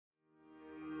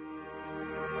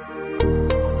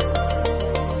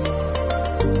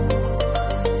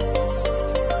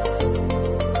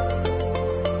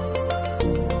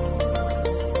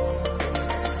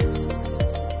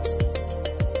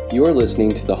You are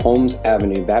listening to the Holmes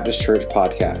Avenue Baptist Church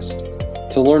podcast.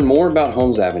 To learn more about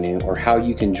Holmes Avenue or how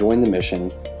you can join the mission,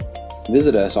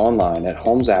 visit us online at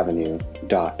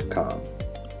holmesavenue.com.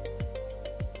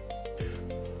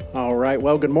 All right.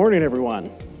 Well, good morning, everyone.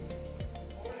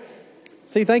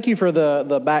 See, thank you for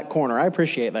the back corner. I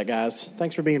appreciate that, guys.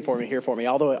 Thanks for being here for me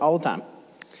all the time.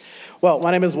 Well,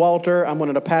 my name is Walter. I'm one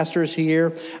of the pastors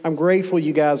here. I'm grateful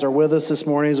you guys are with us this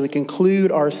morning as we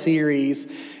conclude our series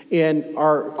in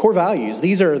our core values.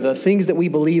 These are the things that we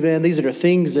believe in. These are the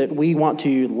things that we want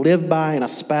to live by and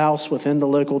espouse within the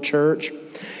local church.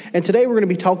 And today we're going to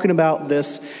be talking about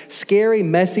this scary,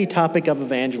 messy topic of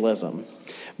evangelism.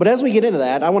 But as we get into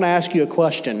that, I want to ask you a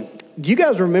question. Do you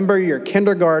guys remember your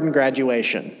kindergarten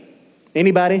graduation?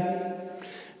 Anybody?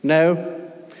 No?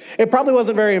 It probably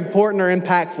wasn't very important or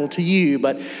impactful to you,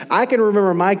 but I can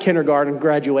remember my kindergarten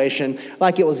graduation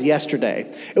like it was yesterday.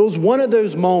 It was one of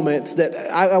those moments that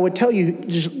I would tell you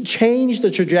just changed the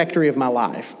trajectory of my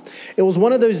life. It was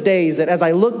one of those days that as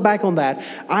I look back on that,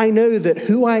 I know that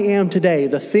who I am today,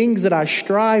 the things that I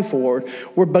strive for,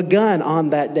 were begun on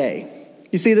that day.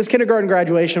 You see, this kindergarten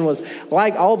graduation was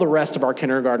like all the rest of our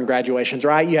kindergarten graduations,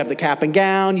 right? You have the cap and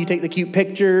gown, you take the cute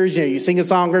pictures, you sing a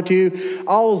song or two,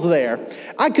 all's there.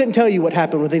 I couldn't tell you what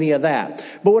happened with any of that.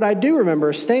 But what I do remember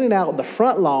is standing out on the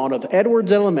front lawn of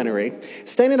Edwards Elementary,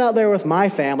 standing out there with my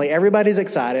family, everybody's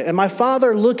excited, and my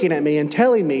father looking at me and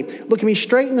looking me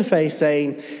straight in the face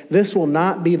saying, "This will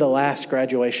not be the last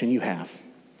graduation you have.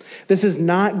 This is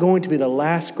not going to be the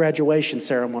last graduation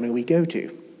ceremony we go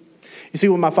to." You see,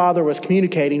 what my father was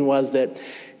communicating was that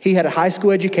he had a high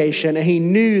school education and he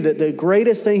knew that the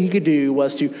greatest thing he could do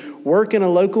was to work in a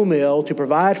local mill to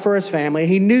provide for his family.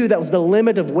 He knew that was the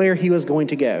limit of where he was going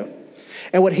to go.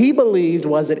 And what he believed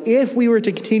was that if we were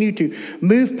to continue to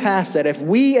move past that, if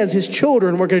we as his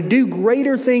children were going to do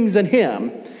greater things than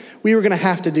him, we were going to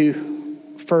have to do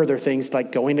further things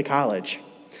like going to college.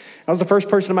 I was the first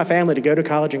person in my family to go to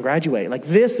college and graduate. Like,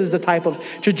 this is the type of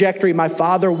trajectory my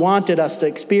father wanted us to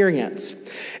experience.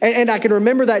 And I can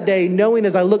remember that day knowing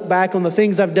as I look back on the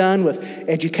things I've done with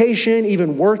education,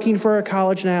 even working for a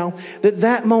college now,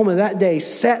 that moment, that day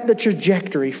set the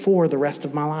trajectory for the rest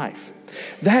of my life.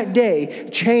 That day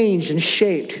changed and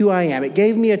shaped who I am. It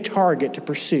gave me a target to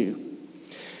pursue.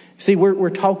 See, we're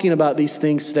talking about these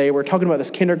things today. We're talking about this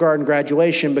kindergarten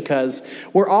graduation because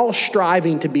we're all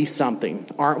striving to be something,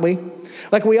 aren't we?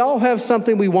 Like, we all have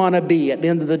something we want to be at the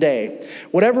end of the day.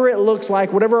 Whatever it looks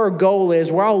like, whatever our goal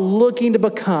is, we're all looking to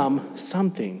become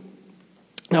something.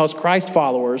 Now, as Christ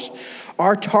followers,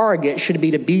 our target should be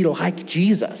to be like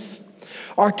Jesus.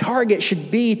 Our target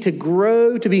should be to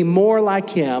grow to be more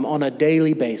like him on a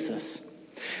daily basis.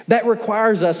 That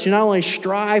requires us to not only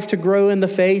strive to grow in the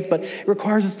faith, but it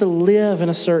requires us to live in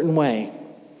a certain way.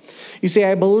 You see,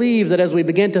 I believe that as we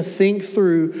begin to think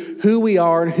through who we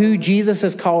are and who Jesus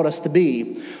has called us to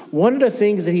be, one of the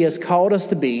things that he has called us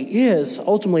to be is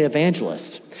ultimately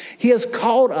evangelists. He has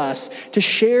called us to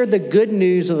share the good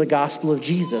news of the gospel of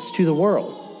Jesus to the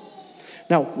world.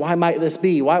 Now, why might this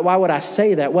be? Why would I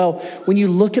say that? Well, when you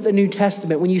look at the New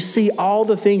Testament, when you see all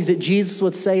the things that Jesus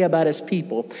would say about his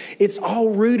people, it's all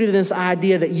rooted in this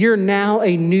idea that you're now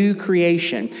a new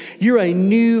creation. You're a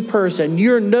new person.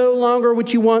 You're no longer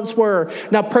what you once were.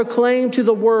 Now proclaim to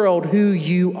the world who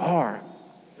you are.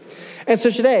 And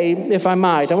so today, if I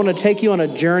might, I want to take you on a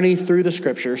journey through the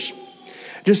scriptures,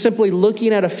 just simply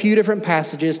looking at a few different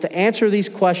passages to answer these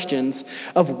questions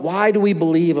of why do we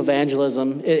believe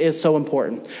evangelism is so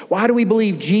important? Why do we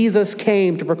believe Jesus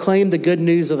came to proclaim the good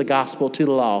news of the gospel to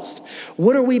the lost?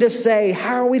 What are we to say?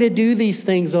 How are we to do these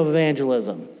things of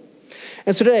evangelism?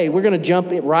 And so today we're going to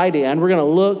jump right in. We're going to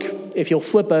look, if you'll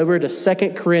flip over to 2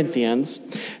 Corinthians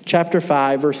chapter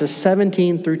 5, verses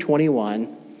 17 through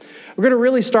 21. We're going to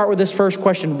really start with this first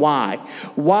question, why?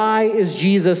 Why is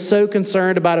Jesus so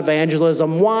concerned about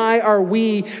evangelism? Why are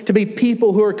we to be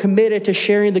people who are committed to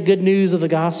sharing the good news of the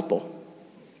gospel?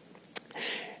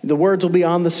 The words will be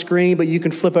on the screen, but you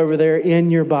can flip over there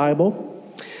in your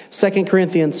Bible. 2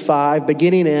 Corinthians 5,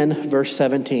 beginning in verse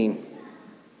 17.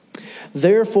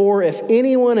 Therefore, if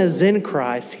anyone is in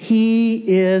Christ, he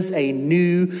is a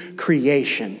new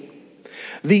creation.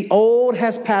 The old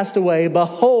has passed away.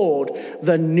 Behold,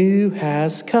 the new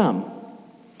has come.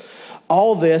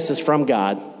 All this is from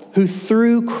God, who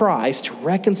through Christ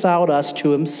reconciled us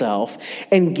to himself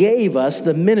and gave us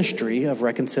the ministry of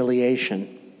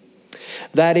reconciliation.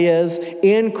 That is,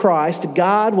 in Christ,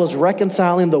 God was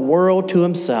reconciling the world to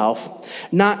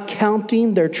himself, not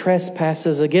counting their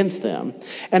trespasses against them,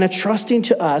 and entrusting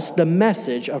to us the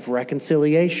message of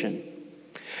reconciliation.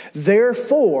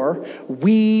 Therefore,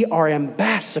 we are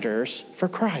ambassadors for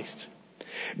Christ.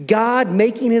 God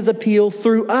making his appeal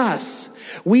through us.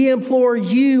 We implore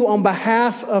you on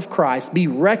behalf of Christ, be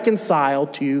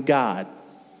reconciled to God.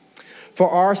 For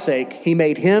our sake, he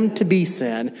made him to be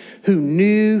sin who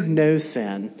knew no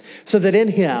sin, so that in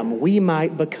him we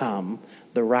might become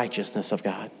the righteousness of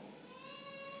God.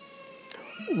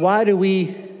 Why do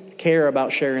we care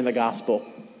about sharing the gospel?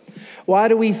 Why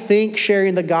do we think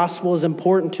sharing the gospel is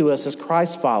important to us as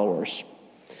Christ followers?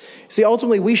 See,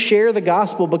 ultimately, we share the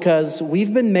gospel because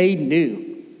we've been made new.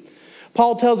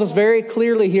 Paul tells us very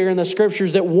clearly here in the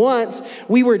scriptures that once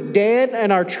we were dead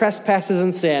in our trespasses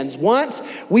and sins. Once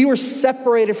we were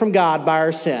separated from God by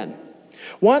our sin.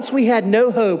 Once we had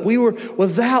no hope. We were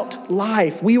without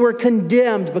life. We were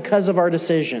condemned because of our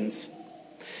decisions.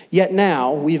 Yet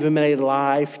now we've been made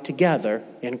alive together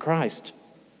in Christ.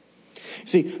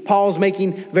 See, Paul's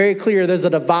making very clear there's a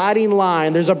dividing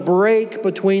line. There's a break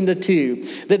between the two.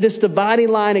 That this dividing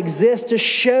line exists to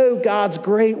show God's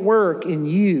great work in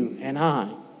you and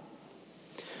I.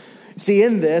 See,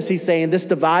 in this, he's saying this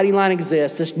dividing line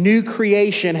exists. This new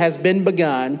creation has been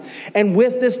begun. And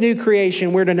with this new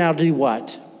creation, we're to now do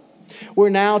what? We're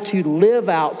now to live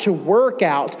out, to work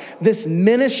out this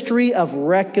ministry of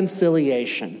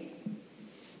reconciliation.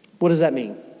 What does that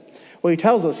mean? Well, he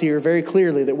tells us here very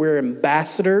clearly that we're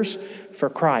ambassadors for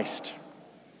Christ.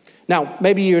 Now,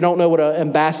 maybe you don't know what an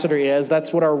ambassador is.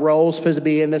 That's what our role is supposed to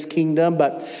be in this kingdom.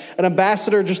 But an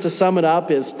ambassador, just to sum it up,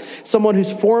 is someone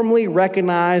who's formally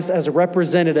recognized as a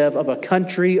representative of a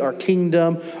country or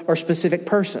kingdom or specific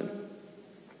person.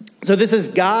 So this is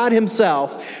God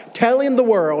himself telling the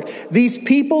world, these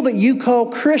people that you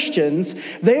call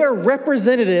Christians, they are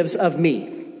representatives of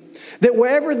me. That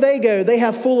wherever they go, they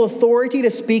have full authority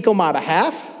to speak on my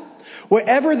behalf.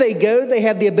 Wherever they go, they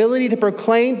have the ability to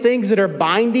proclaim things that are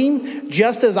binding,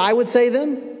 just as I would say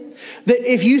them.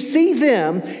 That if you see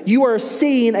them, you are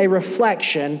seeing a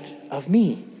reflection of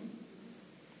me.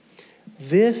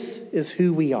 This is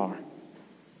who we are.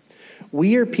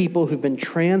 We are people who've been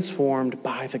transformed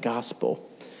by the gospel.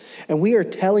 And we are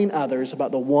telling others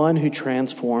about the one who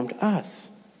transformed us.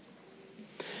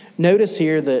 Notice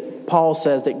here that Paul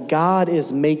says that God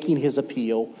is making his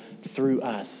appeal through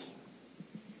us.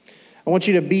 I want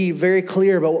you to be very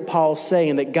clear about what Paul's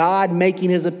saying, that God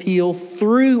making his appeal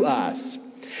through us.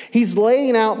 He's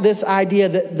laying out this idea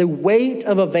that the weight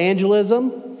of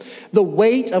evangelism, the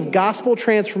weight of gospel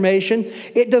transformation,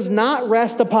 it does not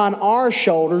rest upon our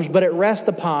shoulders, but it rests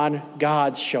upon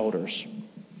God's shoulders.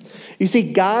 You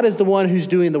see, God is the one who's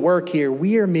doing the work here.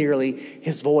 We are merely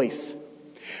his voice.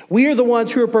 We are the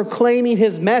ones who are proclaiming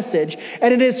his message,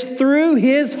 and it is through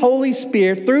his Holy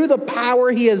Spirit, through the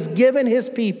power he has given his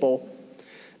people,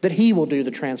 that he will do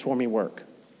the transforming work.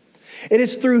 It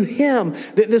is through him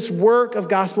that this work of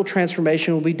gospel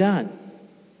transformation will be done.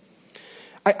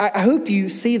 I hope you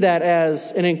see that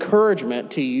as an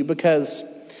encouragement to you, because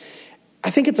I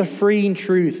think it's a freeing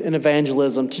truth in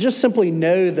evangelism to just simply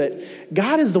know that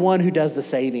God is the one who does the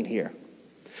saving here.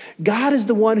 God is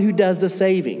the one who does the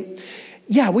saving.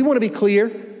 Yeah, we want to be clear.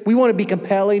 We want to be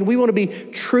compelling. We want to be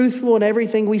truthful in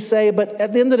everything we say. But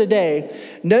at the end of the day,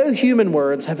 no human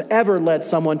words have ever led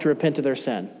someone to repent of their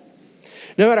sin.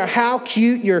 No matter how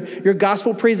cute your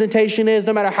gospel presentation is,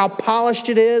 no matter how polished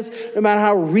it is, no matter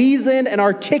how reasoned and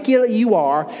articulate you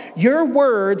are, your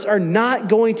words are not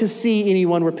going to see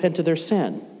anyone repent of their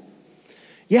sin.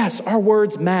 Yes, our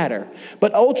words matter.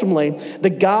 But ultimately, the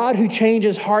God who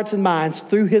changes hearts and minds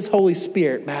through his Holy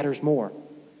Spirit matters more.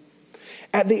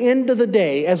 At the end of the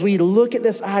day, as we look at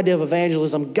this idea of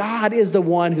evangelism, God is the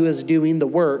one who is doing the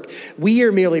work. We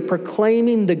are merely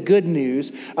proclaiming the good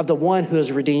news of the one who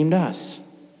has redeemed us.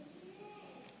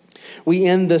 We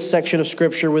end this section of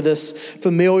Scripture with this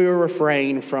familiar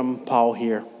refrain from Paul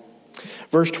here.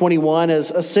 Verse 21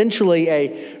 is essentially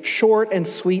a short and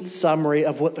sweet summary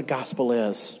of what the gospel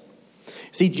is.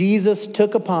 See, Jesus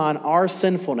took upon our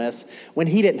sinfulness when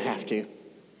he didn't have to.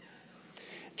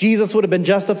 Jesus would have been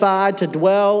justified to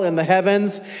dwell in the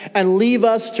heavens and leave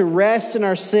us to rest in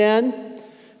our sin,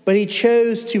 but he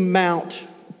chose to mount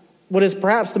what is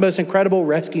perhaps the most incredible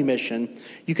rescue mission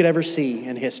you could ever see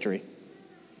in history.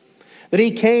 That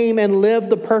he came and lived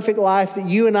the perfect life that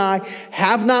you and I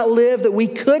have not lived, that we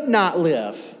could not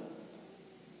live.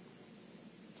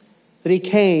 That he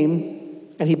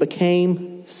came and he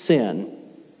became sin.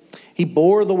 He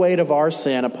bore the weight of our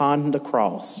sin upon the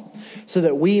cross so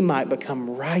that we might become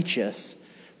righteous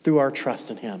through our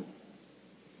trust in him.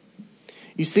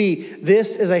 You see,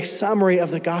 this is a summary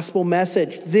of the gospel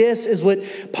message. This is what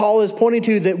Paul is pointing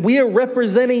to, that we are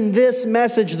representing this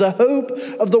message, the hope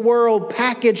of the world,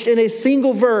 packaged in a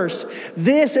single verse.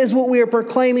 This is what we are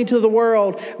proclaiming to the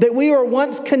world, that we were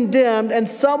once condemned and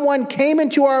someone came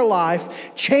into our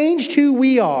life, changed who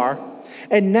we are,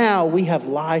 and now we have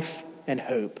life and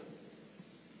hope.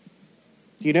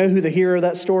 Do you know who the hero of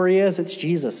that story is? It's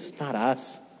Jesus, it's not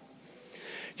us.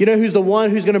 You know who's the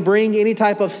one who's going to bring any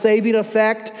type of saving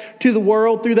effect to the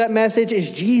world through that message?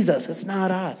 Is Jesus. It's not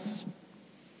us.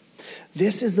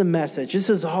 This is the message.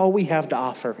 This is all we have to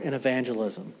offer in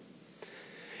evangelism.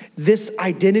 This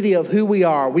identity of who we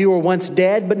are, we were once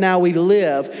dead, but now we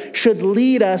live, should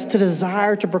lead us to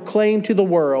desire to proclaim to the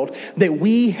world that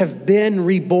we have been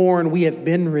reborn, we have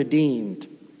been redeemed.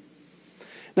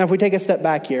 Now, if we take a step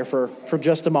back here for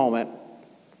just a moment,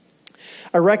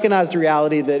 I recognize the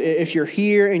reality that if you're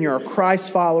here and you're a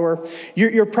Christ follower,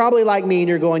 you're probably like me and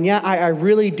you're going, yeah, I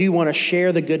really do want to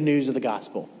share the good news of the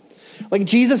gospel. Like,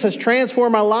 Jesus has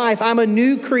transformed my life. I'm a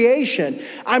new creation.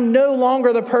 I'm no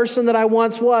longer the person that I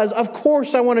once was. Of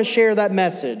course, I want to share that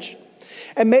message.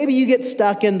 And maybe you get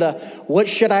stuck in the, what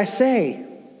should I say?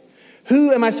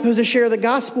 Who am I supposed to share the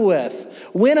gospel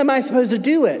with? When am I supposed to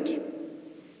do it?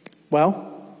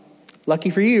 Well,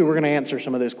 lucky for you, we're going to answer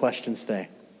some of those questions today.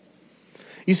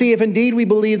 You see, if indeed we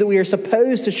believe that we are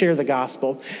supposed to share the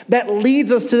gospel, that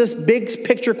leads us to this big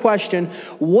picture question: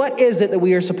 what is it that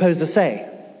we are supposed to say?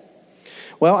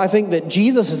 Well, I think that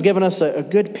Jesus has given us a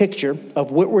good picture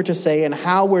of what we're to say and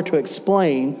how we're to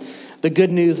explain the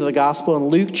good news of the gospel in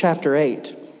Luke chapter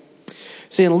 8.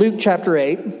 See, in Luke chapter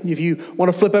 8, if you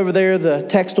want to flip over there, the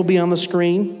text will be on the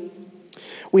screen.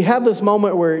 We have this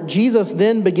moment where Jesus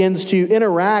then begins to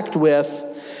interact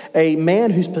with a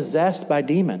man who's possessed by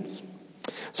demons.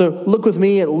 So look with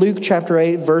me at Luke chapter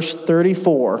 8, verse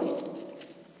 34.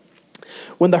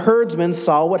 When the herdsmen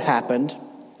saw what happened,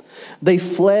 they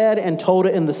fled and told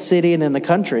it in the city and in the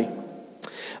country.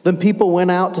 Then people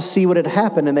went out to see what had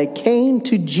happened, and they came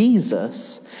to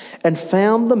Jesus and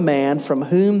found the man from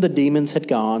whom the demons had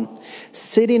gone,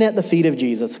 sitting at the feet of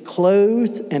Jesus,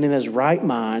 clothed and in his right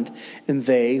mind, and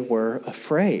they were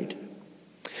afraid.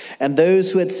 And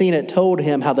those who had seen it told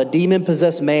him how the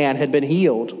demon-possessed man had been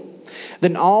healed.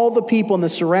 Then all the people in the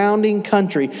surrounding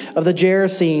country of the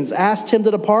Gerasenes asked him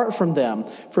to depart from them,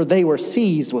 for they were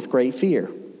seized with great fear.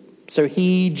 So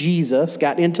he, Jesus,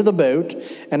 got into the boat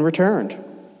and returned.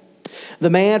 The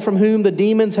man from whom the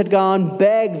demons had gone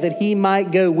begged that he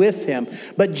might go with him,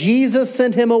 but Jesus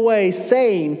sent him away,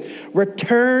 saying,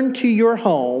 "Return to your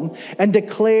home and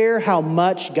declare how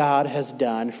much God has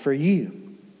done for you."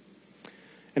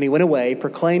 And he went away,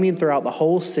 proclaiming throughout the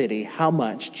whole city how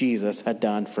much Jesus had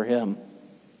done for him.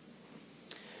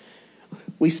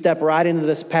 We step right into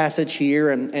this passage here,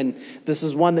 and this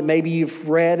is one that maybe you've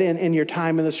read in your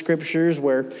time in the scriptures,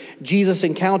 where Jesus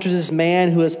encounters this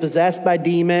man who is possessed by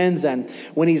demons, and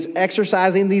when he's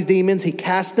exorcising these demons, he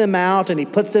casts them out and he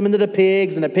puts them into the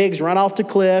pigs, and the pigs run off the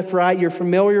cliff, right? You're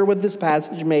familiar with this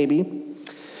passage maybe.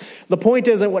 The point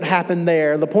isn't what happened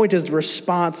there. The point is the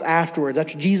response afterwards,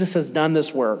 after Jesus has done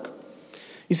this work.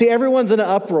 You see, everyone's in an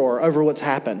uproar over what's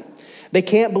happened. They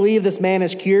can't believe this man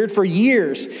is cured. For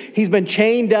years, he's been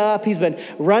chained up. He's been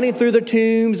running through the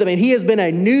tombs. I mean, he has been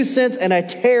a nuisance and a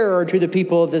terror to the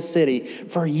people of this city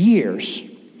for years.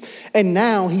 And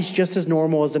now he's just as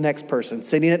normal as the next person,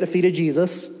 sitting at the feet of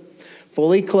Jesus,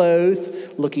 fully clothed,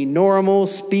 looking normal,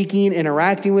 speaking,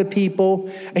 interacting with people.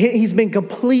 He's been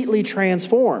completely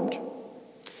transformed.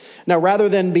 Now, rather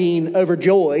than being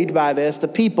overjoyed by this, the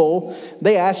people,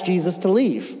 they ask Jesus to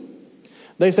leave.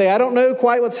 They say, I don't know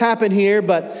quite what's happened here,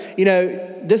 but,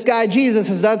 this guy Jesus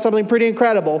has done something pretty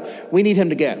incredible. We need him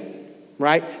to go,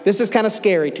 right? This is kind of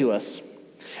scary to us.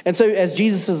 And so as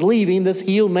Jesus is leaving, this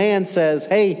healed man says,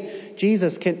 hey,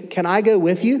 Jesus, can I go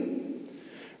with you?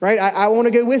 Right? I want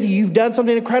to go with you. You've done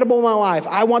something incredible in my life.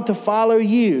 I want to follow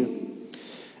you.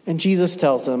 And Jesus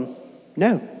tells him,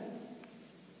 no.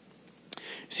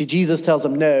 See, Jesus tells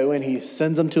him no, and he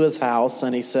sends him to his house,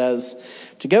 and he says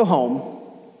to go home,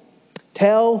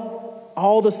 tell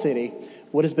all the city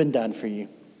what has been done for you.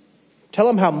 Tell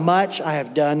them how much I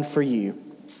have done for you.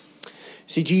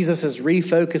 See, Jesus is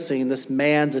refocusing this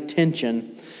man's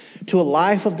attention to a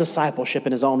life of discipleship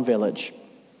in his own village.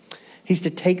 He's to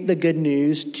take the good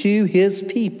news to his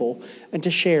people and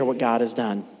to share what God has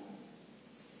done.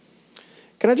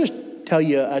 Can I just tell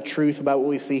you a truth about what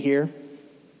we see here?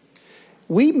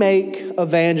 We make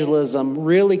evangelism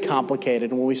really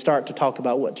complicated when we start to talk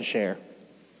about what to share.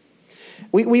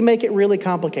 We make it really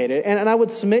complicated. And I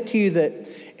would submit to you that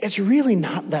it's really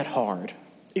not that hard.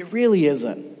 It really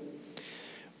isn't.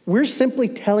 We're simply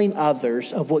telling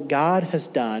others of what God has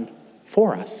done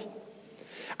for us.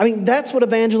 I mean, that's what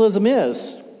evangelism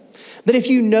is. That if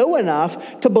you know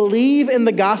enough to believe in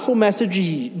the gospel message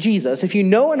of Jesus, if you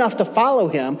know enough to follow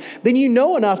him, then you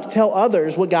know enough to tell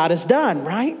others what God has done,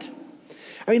 right?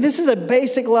 I mean, this is a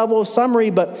basic level of summary,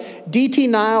 but D.T.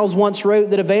 Niles once wrote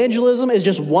that evangelism is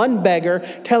just one beggar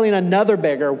telling another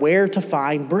beggar where to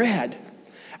find bread.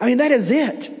 I mean, that is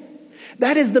it.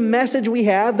 That is the message we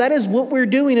have. That is what we're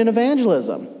doing in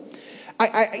evangelism.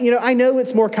 I know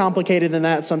it's more complicated than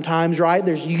that sometimes, right?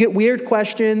 You get weird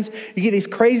questions, you get these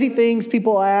crazy things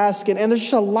people ask, and there's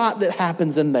just a lot that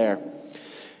happens in there.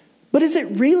 But is it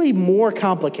really more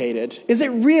complicated? Is it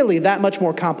really that much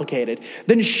more complicated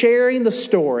than sharing the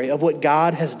story of what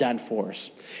God has done for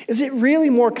us? Is it really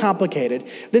more complicated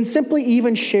than simply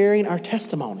even sharing our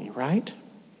testimony, right?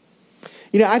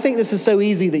 I think this is so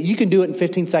easy that you can do it in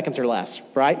 15 seconds or less,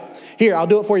 right? Here, I'll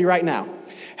do it for you right now.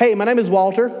 Hey, my name is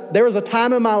Walter. There was a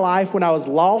time in my life when I was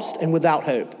lost and without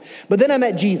hope. But then I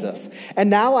met Jesus, and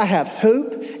now I have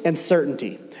hope and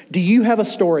certainty. Do you have a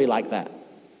story like that?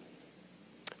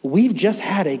 We've just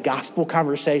had a gospel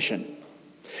conversation.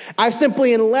 I've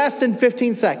simply, in less than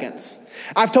 15 seconds,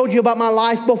 I've told you about my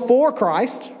life before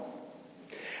Christ.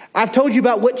 I've told you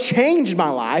about what changed my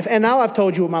life, and now I've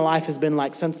told you what my life has been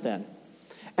like since then.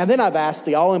 And then I've asked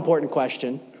the all-important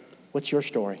question, what's your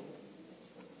story?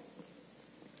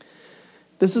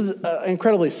 This is an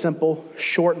incredibly simple,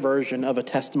 short version of a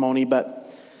testimony,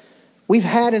 but we've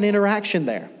had an interaction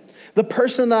there. The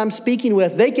person that I'm speaking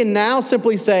with, they can now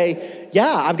simply say,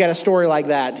 yeah, I've got a story like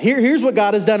that. Here's what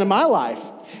God has done in my life.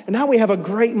 And now we have a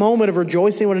great moment of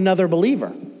rejoicing with another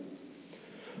believer.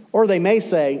 Or they may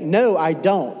say, no, I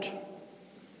don't.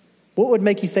 What would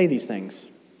make you say these things?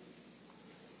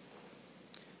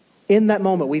 In that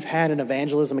moment, we've had an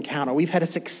evangelism encounter. We've had a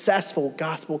successful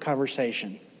gospel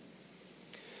conversation.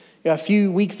 A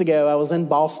few weeks ago, I was in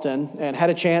Boston and had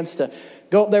a chance to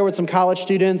go up there with some college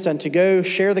students and to go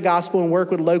share the gospel and work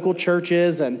with local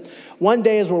churches. And one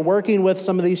day as we're working with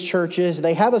some of these churches,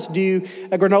 they have us do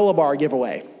a granola bar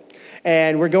giveaway.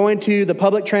 And we're going to the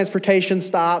public transportation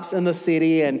stops in the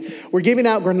city, and we're giving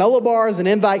out granola bars and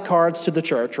invite cards to the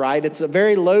church, right? It's a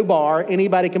very low bar.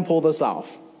 Anybody can pull this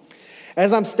off.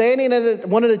 As I'm standing at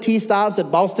one of the T stops at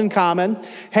Boston Common,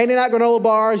 handing out granola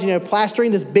bars,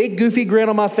 plastering this big goofy grin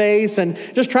on my face and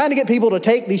just trying to get people to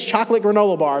take these chocolate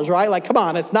granola bars, right? Like, come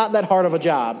on, it's not that hard of a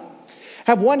job.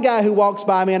 I have one guy who walks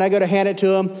by me and I go to hand it to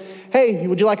him. Hey,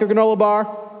 would you like a granola bar?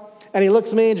 And he looks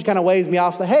at me and just kind of waves me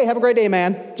off. Like, hey, have a great day,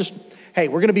 man. Hey,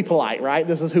 we're going to be polite, right?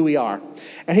 This is who we are.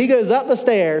 And he goes up the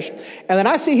stairs, and then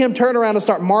I see him turn around and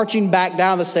start marching back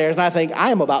down the stairs, and I think, I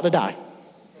am about to die.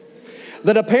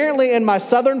 That apparently in my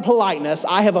southern politeness,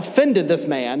 I have offended this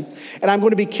man, and I'm going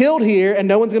to be killed here, and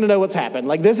no one's going to know what's happened.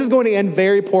 Like, this is going to end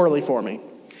very poorly for me.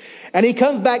 And he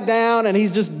comes back down, and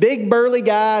he's just big, burly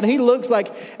guy, and he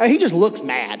just looks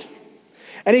mad.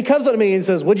 And he comes up to me and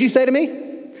says, what'd you say to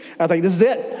me? I think, this is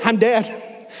it. I'm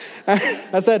dead.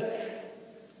 I said,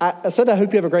 I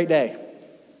hope you have a great day.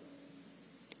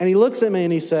 And he looks at me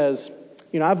and he says,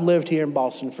 I've lived here in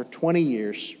Boston for 20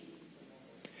 years.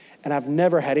 And I've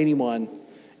never had anyone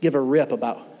give a rip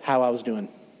about how I was doing.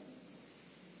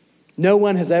 No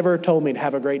one has ever told me to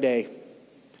have a great day.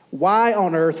 Why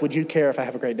on earth would you care if I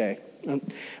have a great day?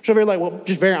 So they're like, well,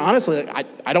 just very honestly,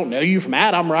 I don't know you from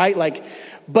Adam, right?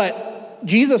 But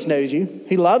Jesus knows you.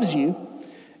 He loves you.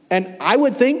 And I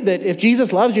would think that if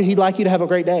Jesus loves you, he'd like you to have a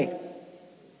great day.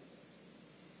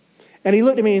 And he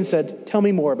looked at me and said, tell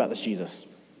me more about this Jesus.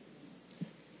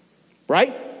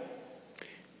 Right?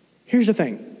 Here's the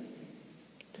thing.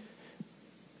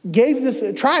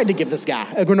 Tried to give this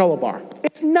guy a granola bar.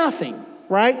 It's nothing,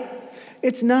 right?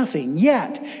 It's nothing.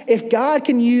 Yet, if God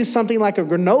can use something like a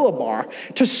granola bar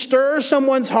to stir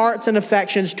someone's hearts and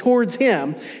affections towards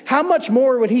him, how much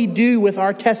more would he do with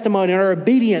our testimony and our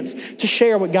obedience to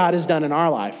share what God has done in our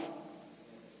life?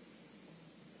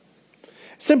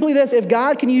 Simply this, if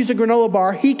God can use a granola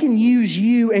bar, he can use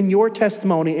you and your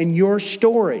testimony and your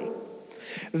story.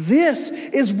 This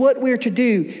is what we're to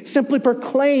do, simply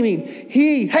proclaiming,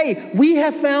 hey, we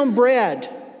have found bread.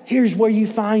 Here's where you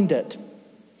find it.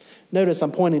 Notice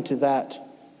I'm pointing to that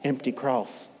empty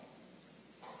cross.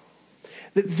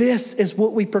 That this is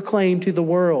what we proclaim to the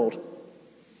world.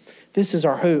 This is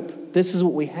our hope. This is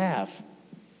what we have.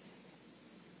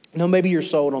 Now, maybe you're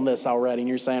sold on this already and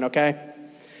you're saying, okay,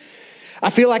 I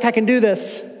feel like I can do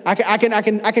this. I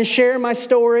can share my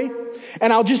story.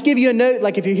 And I'll just give you a note.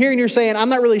 Like if you're here and you're saying, I'm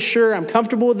not really sure I'm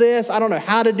comfortable with this, I don't know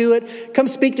how to do it, come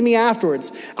speak to me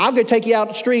afterwards. I'll go take you out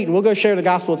the street and we'll go share the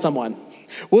gospel with someone.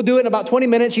 We'll do it in about 20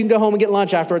 minutes. You can go home and get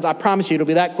lunch afterwards. I promise you it'll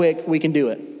be that quick. We can do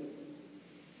it.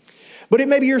 But it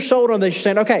maybe you're sold on this. You're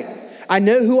saying, okay, I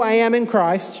know who I am in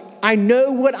Christ. I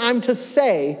know what I'm to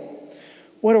say.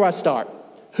 Where do I start?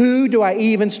 Who do I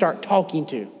even start talking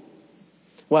to?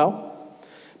 Well,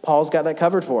 Paul's got that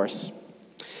covered for us.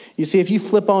 You see, if you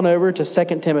flip on over to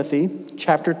 2 Timothy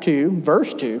chapter 2,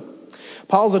 verse 2,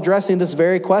 Paul's addressing this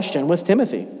very question with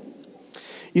Timothy.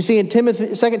 You see, in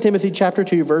 2 Timothy chapter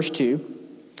 2, verse 2,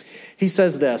 he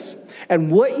says this,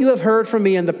 "And what you have heard from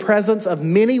me in the presence of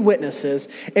many witnesses,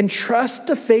 entrust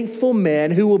to faithful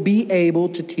men who will be able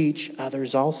to teach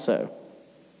others also."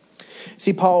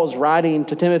 See, Paul is writing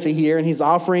to Timothy here, and he's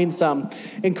offering some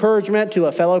encouragement to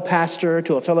a fellow pastor,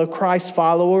 to a fellow Christ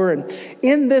follower. And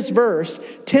in this verse,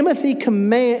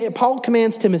 Paul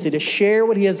commands Timothy to share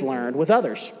what he has learned with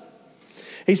others.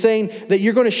 He's saying that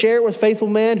you're going to share it with faithful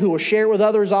men who will share it with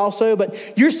others also, but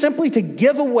you're simply to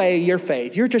give away your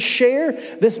faith. You're to share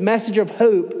this message of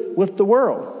hope with the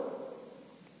world.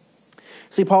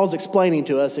 See, Paul's explaining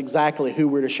to us exactly who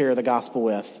we're to share the gospel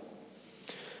with.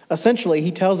 Essentially,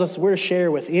 he tells us we're to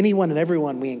share with anyone and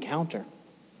everyone we encounter.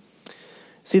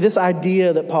 See, this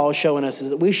idea that Paul is showing us is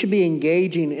that we should be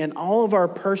engaging in all of our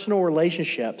personal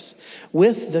relationships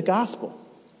with the gospel.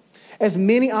 As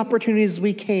many opportunities as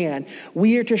we can,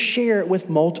 we are to share it with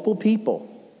multiple people.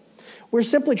 We're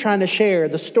simply trying to share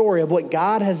the story of what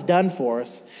God has done for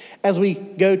us as we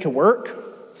go to work,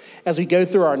 as we go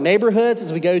through our neighborhoods,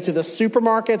 as we go to the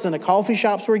supermarkets and the coffee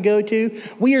shops we go to.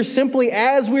 We are simply,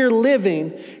 as we're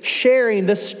living, sharing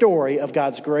the story of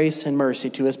God's grace and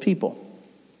mercy to his people.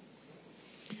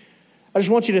 I just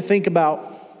want you to think about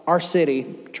our city,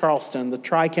 Charleston, the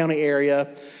Tri-County area,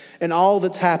 and all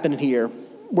that's happened here.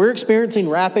 We're experiencing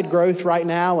rapid growth right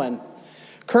now, and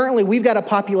currently we've got a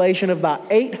population of about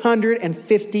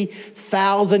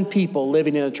 850,000 people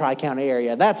living in the Tri-County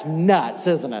area. That's nuts,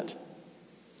 isn't it?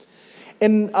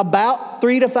 In about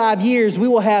 3 to 5 years, we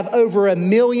will have over 1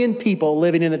 million people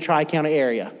living in the Tri-County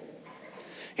area.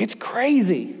 It's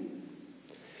crazy.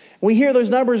 We hear those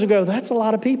numbers and go, that's a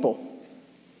lot of people.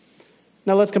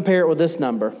 Now let's compare it with this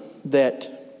number, that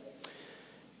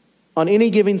on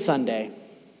any given Sunday,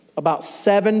 about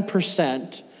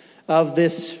 7% of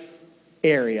this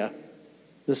area,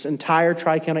 this entire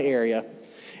Tri-County area,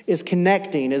 is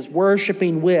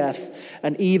worshiping with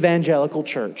an evangelical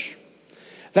church.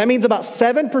 That means about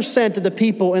 7% of the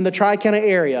people in the Tri-County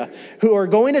area who are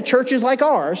going to churches like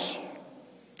ours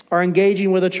are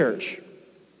engaging with a church.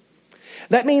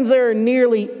 That means there are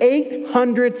nearly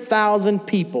 800,000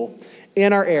 people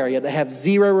in our area that have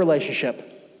zero relationship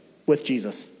with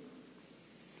Jesus.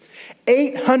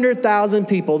 800,000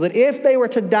 people that if they were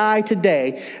to die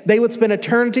today, they would spend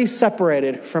eternity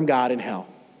separated from God in hell.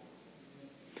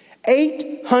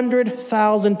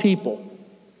 800,000 people.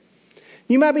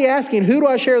 You might be asking, who do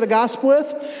I share the gospel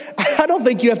with? I don't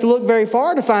think you have to look very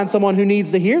far to find someone who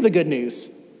needs to hear the good news.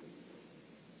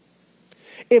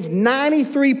 If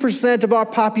 93% of our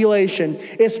population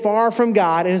is far from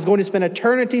God and is going to spend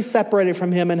eternity separated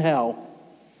from him in hell,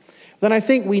 then I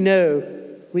think we know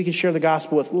we can share the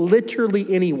gospel with literally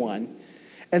anyone,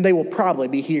 and they will probably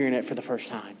be hearing it for the first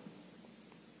time.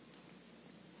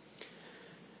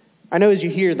 I know as you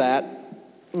hear that,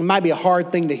 it might be a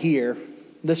hard thing to hear,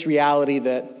 this reality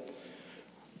that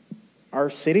our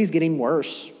city's getting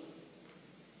worse.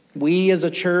 We as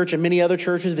a church and many other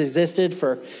churches have existed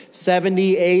for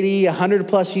 70, 80, 100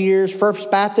 plus years.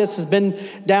 First Baptist has been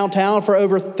downtown for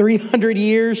over 300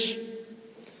 years.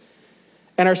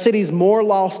 And our city's more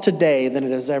lost today than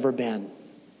it has ever been.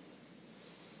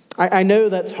 I know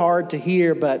that's hard to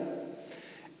hear, but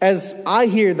as I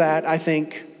hear that, I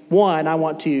think, one, I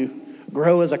want to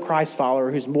grow as a Christ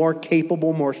follower who's more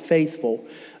capable, more faithful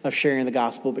of sharing the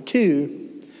gospel. But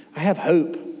two, I have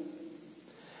hope.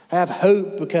 I have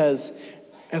hope because,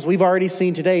 as we've already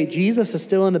seen today, Jesus is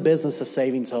still in the business of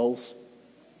saving souls.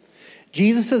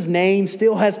 Jesus' name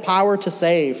still has power to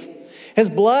save. His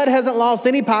blood hasn't lost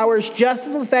any power. It's just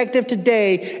as effective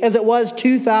today as it was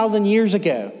 2,000 years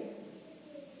ago.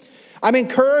 I'm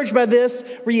encouraged by this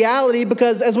reality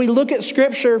because as we look at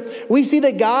Scripture, we see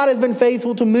that God has been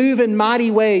faithful to move in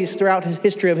mighty ways throughout the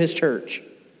history of his church.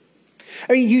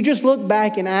 I mean, you just look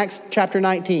back in Acts chapter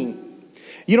 19.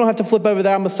 You don't have to flip over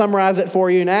there. I'm going to summarize it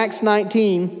for you. In Acts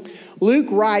 19, Luke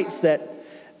writes that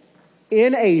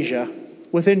in Asia,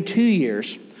 within 2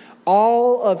 years,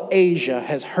 all of Asia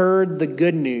has heard the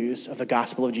good news of the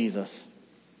gospel of Jesus.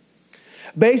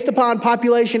 Based upon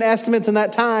population estimates in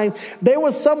that time, there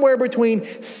was somewhere between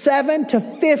 7 to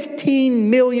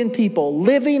 15 million people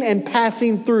living and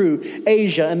passing through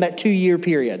Asia in that 2 year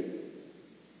period.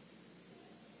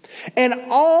 And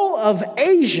all of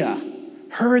Asia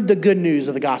heard the good news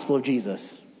of the gospel of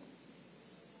Jesus.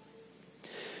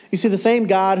 You see, the same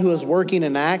God who is working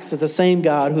in Acts is the same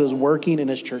God who is working in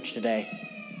his church today.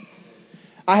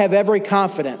 I have every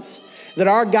confidence that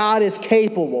our God is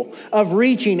capable of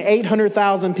reaching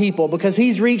 800,000 people because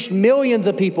he's reached millions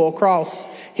of people across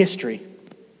history.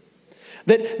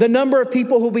 That the number of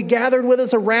people who will be gathered with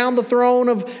us around the throne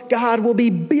of God will be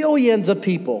billions of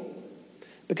people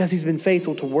because he's been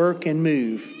faithful to work and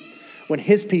move when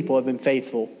his people have been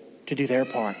faithful to do their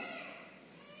part.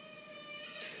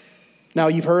 Now,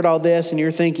 you've heard all this and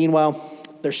you're thinking, well,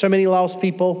 there's so many lost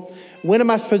people. When am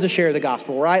I supposed to share the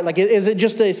gospel, right? Like, is it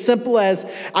just as simple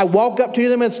as I walk up to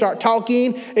them and start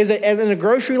talking? Is it as in a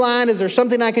grocery line? Is there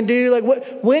something I can do?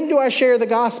 Like, when do I share the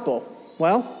gospel?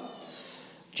 Well,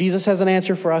 Jesus has an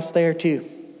answer for us there too.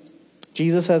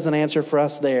 Jesus has an answer for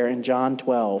us there in John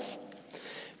 12.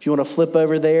 If you want to flip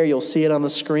over there, you'll see it on the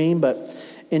screen. But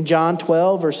in John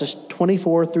 12, verses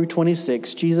 24 through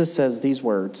 26, Jesus says these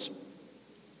words.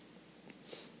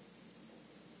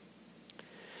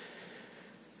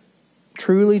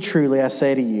 Truly, truly, I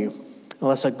say to you,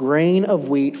 unless a grain of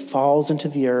wheat falls into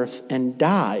the earth and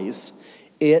dies,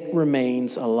 it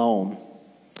remains alone.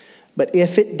 But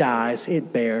if it dies,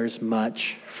 it bears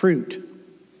much fruit.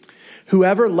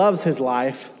 Whoever loves his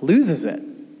life loses it.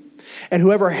 And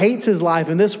whoever hates his life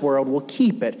in this world will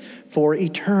keep it for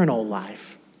eternal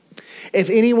life.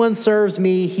 If anyone serves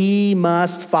me, he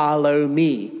must follow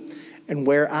me. And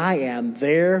where I am,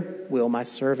 there will my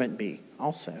servant be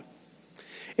also.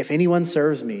 If anyone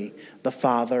serves me, the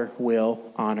Father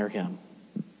will honor him.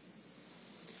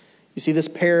 You see, this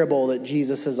parable that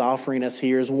Jesus is offering us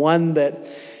here is one that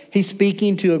he's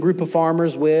speaking to a group of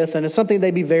farmers with, and it's something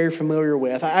they'd be very familiar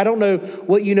with. I don't know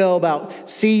what you know about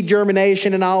seed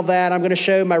germination and all that. I'm going to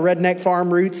show my redneck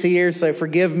farm roots here, so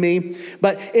forgive me.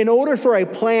 But in order for a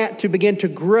plant to begin to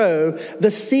grow,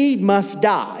 the seed must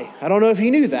die. I don't know if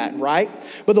you knew that, right?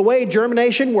 But the way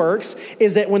germination works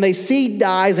is that when the seed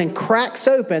dies and cracks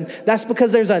open, that's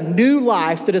because there's a new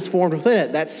life that is formed within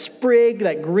it. That sprig,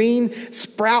 that green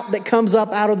sprout that comes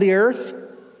up out of the earth.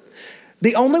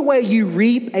 The only way you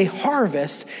reap a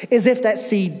harvest is if that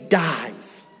seed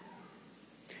dies.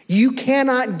 You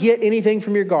cannot get anything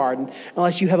from your garden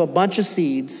unless you have a bunch of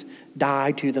seeds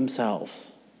die to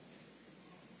themselves.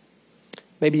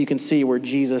 Maybe you can see where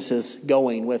Jesus is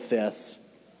going with this.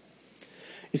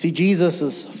 You see, Jesus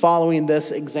is following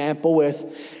this example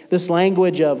with this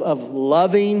language of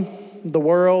loving the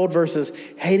world versus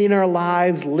hating our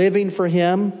lives, living for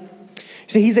him.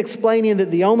 See, he's explaining that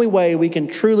the only way we can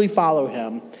truly follow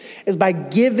him is by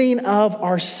giving of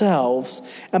ourselves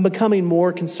and becoming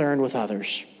more concerned with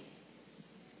others.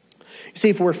 You see,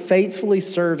 if we're faithfully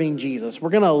serving Jesus, we're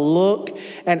going to look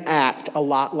and act a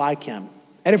lot like him.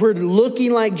 And if we're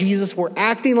looking like Jesus, we're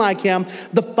acting like him,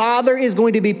 the Father is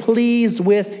going to be pleased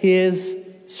with his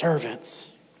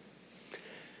servants.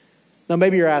 Now,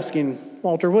 maybe you're asking,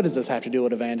 Walter, what does this have to do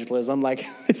with evangelism? Like,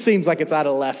 it seems like it's out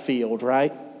of left field,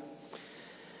 right?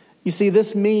 You see,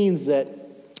 this means that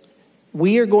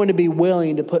we are going to be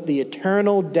willing to put the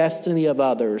eternal destiny of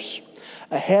others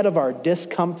ahead of our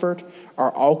discomfort,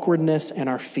 our awkwardness, and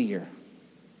our fear.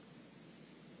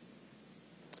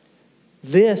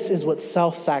 This is what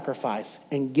self-sacrifice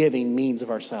and giving means of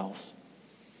ourselves.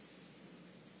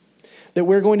 That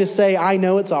we're going to say, I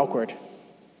know it's awkward,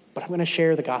 but I'm going to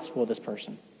share the gospel with this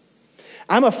person.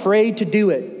 I'm afraid to do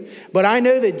it, but I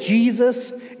know that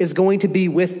Jesus is going to be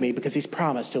with me because he's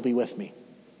promised he'll be with me.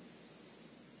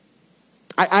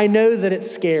 I know that it's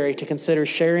scary to consider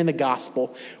sharing the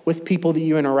gospel with people that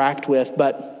you interact with,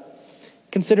 but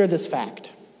consider this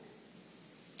fact.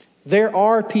 There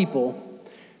are people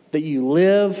that you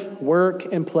live,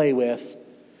 work, and play with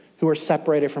who are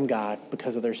separated from God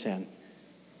because of their sin.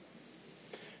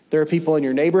 There are people in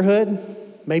your neighborhood,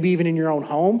 maybe even in your own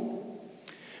home.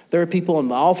 There are people in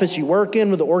the office you work in,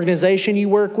 with the organization you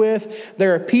work with.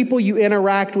 There are people you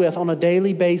interact with on a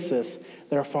daily basis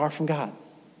that are far from God.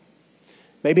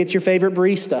 Maybe it's your favorite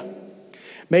barista.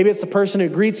 Maybe it's the person who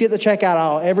greets you at the checkout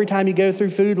aisle every time you go through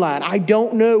food line. I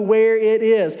don't know where it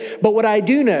is, but what I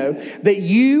do know, that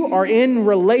you are in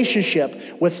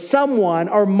relationship with someone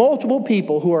or multiple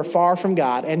people who are far from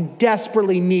God and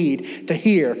desperately need to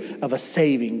hear of a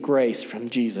saving grace from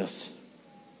Jesus.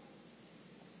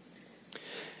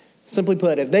 Simply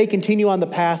put, if they continue on the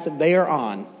path that they are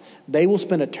on, they will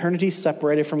spend eternity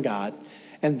separated from God,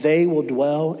 and they will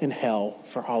dwell in hell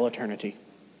for all eternity.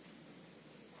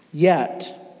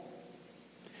 Yet,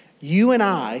 you and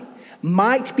I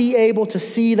might be able to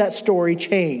see that story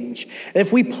change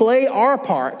if we play our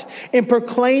part in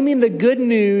proclaiming the good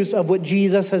news of what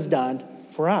Jesus has done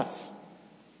for us.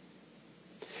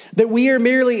 That we are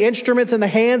merely instruments in the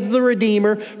hands of the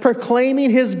Redeemer,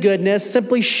 proclaiming his goodness,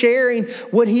 simply sharing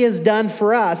what he has done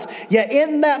for us. Yet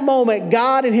in that moment,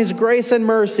 God in his grace and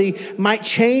mercy might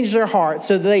change their hearts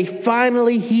so that they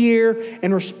finally hear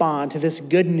and respond to this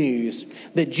good news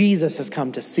that Jesus has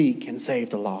come to seek and save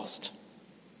the lost.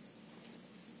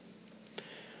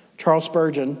 Charles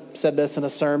Spurgeon said this in a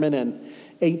sermon in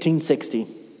 1860.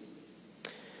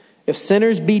 If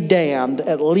sinners be damned,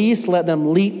 at least let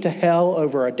them leap to hell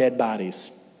over our dead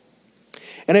bodies.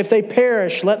 And if they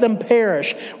perish, let them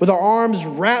perish with our arms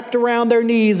wrapped around their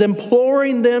knees,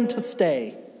 imploring them to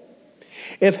stay.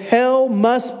 If hell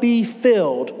must be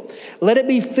filled, let it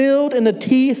be filled in the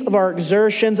teeth of our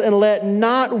exertions, and let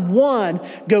not one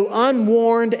go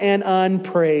unwarned and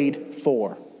unprayed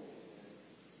for.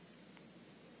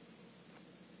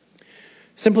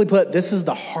 Simply put, this is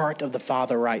the heart of the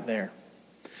Father right there.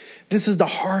 This is the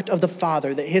heart of the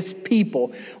Father, that his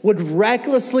people would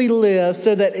recklessly live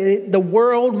so that the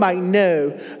world might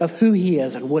know of who he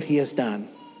is and what he has done.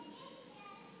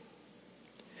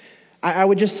 I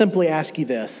would just simply ask you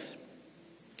this.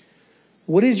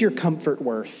 What is your comfort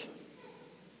worth?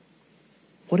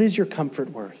 What is your comfort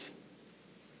worth?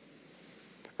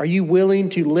 Are you willing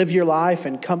to live your life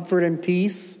in comfort and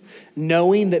peace,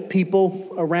 knowing that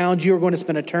people around you are going to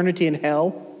spend eternity in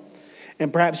hell?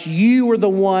 And perhaps you are the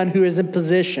one who is in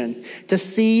position to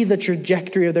see the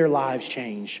trajectory of their lives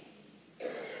change.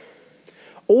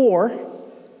 Or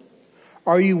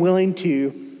are you willing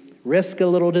to risk a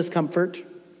little discomfort,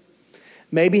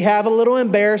 maybe have a little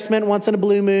embarrassment once in a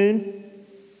blue moon,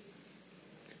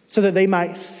 so that they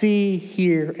might see,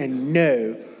 hear, and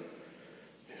know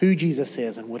who Jesus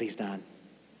is and what he's done?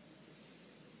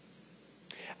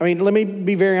 I mean, let me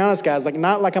be very honest, guys.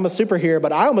 Not like I'm a superhero,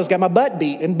 but I almost got my butt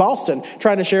beat in Boston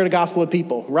trying to share the gospel with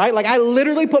people, right? I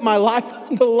literally put my life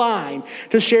on the line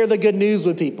to share the good news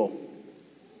with people.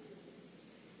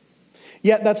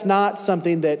 Yet that's not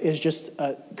something that is just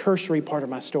a cursory part of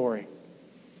my story.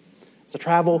 As I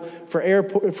travel for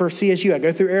CSU, I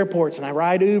go through airports and I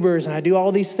ride Ubers and I do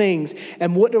all these things.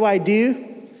 And what do?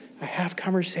 I have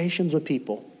conversations with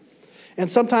people.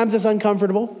 And sometimes it's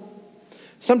uncomfortable.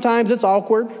 Sometimes it's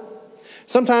awkward.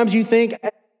 Sometimes you think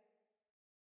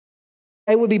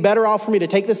it would be better off for me to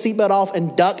take the seatbelt off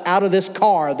and duck out of this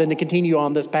car than to continue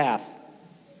on this path.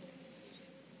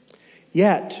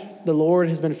 Yet, the Lord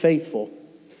has been faithful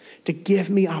to give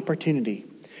me opportunity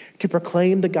to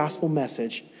proclaim the gospel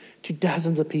message to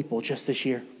dozens of people just this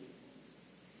year.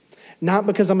 Not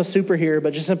because I'm a superhero,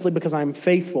 but just simply because I'm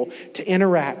faithful to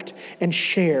interact and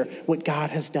share what God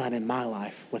has done in my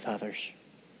life with others.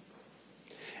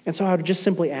 And so I would just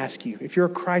simply ask you, if you're a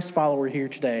Christ follower here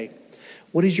today,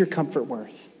 what is your comfort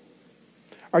worth?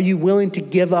 Are you willing to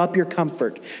give up your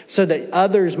comfort so that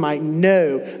others might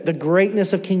know the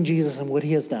greatness of King Jesus and what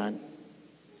he has done?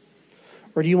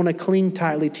 Or do you want to cling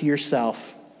tightly to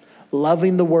yourself,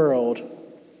 loving the world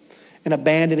and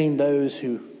abandoning those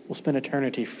who will spend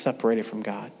eternity separated from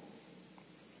God?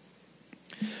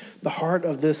 The heart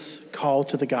of this call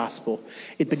to the gospel,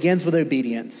 it begins with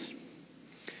obedience.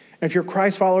 And if you're a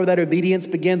Christ follower, that obedience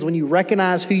begins when you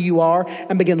recognize who you are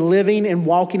and begin living and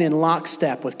walking in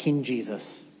lockstep with King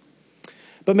Jesus.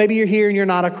 But maybe you're here and you're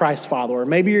not a Christ follower.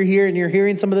 Maybe you're here and you're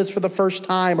hearing some of this for the first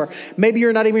time, or maybe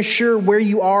you're not even sure where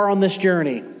you are on this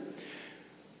journey.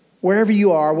 Wherever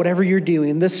you are, whatever you're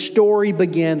doing, this story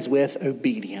begins with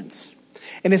obedience.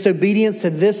 And it's obedience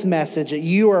to this message that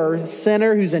you are a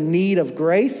sinner who's in need of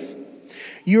grace.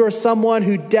 You are someone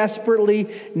who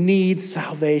desperately needs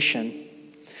salvation.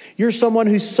 You're someone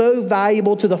who's so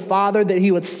valuable to the Father that he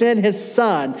would send his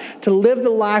Son to live the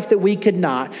life that we could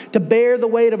not, to bear the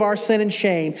weight of our sin and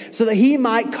shame, so that he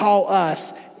might call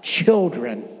us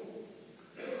children.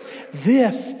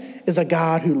 This is a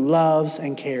God who loves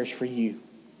and cares for you.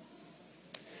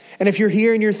 And if you're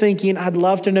here and you're thinking, I'd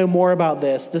love to know more about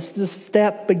this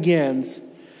step begins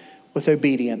with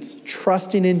obedience,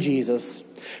 trusting in Jesus,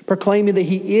 proclaiming that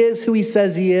he is who he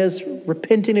says he is,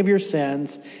 repenting of your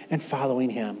sins, and following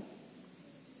him.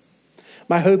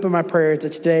 My hope and my prayer is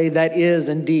that today that is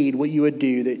indeed what you would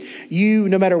do, that you,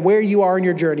 no matter where you are in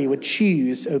your journey, would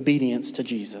choose obedience to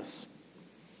Jesus.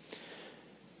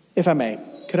 If I may,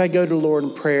 could I go to the Lord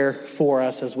in prayer for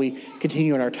us as we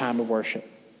continue in our time of worship?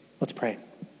 Let's pray.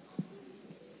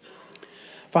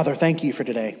 Father, thank you for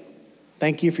today.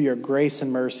 Thank you for your grace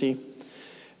and mercy.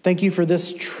 Thank you for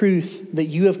this truth that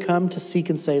you have come to seek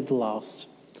and save the lost.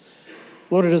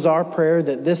 Lord, it is our prayer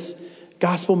that this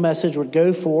gospel message would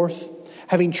go forth,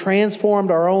 having transformed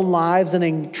our own lives and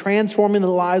in transforming the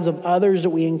lives of others that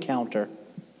we encounter.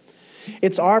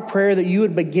 It's our prayer that you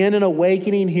would begin an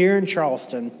awakening here in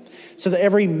Charleston so that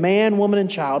every man, woman, and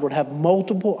child would have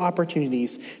multiple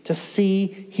opportunities to see,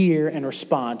 hear, and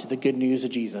respond to the good news of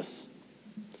Jesus.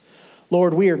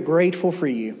 Lord, we are grateful for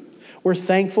you. We're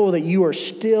thankful that you are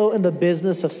still in the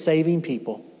business of saving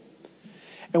people.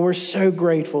 And we're so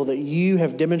grateful that you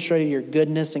have demonstrated your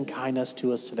goodness and kindness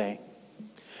to us today.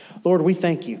 Lord, we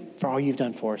thank you for all you've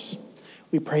done for us.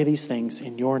 We pray these things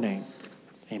in your name.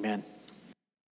 Amen.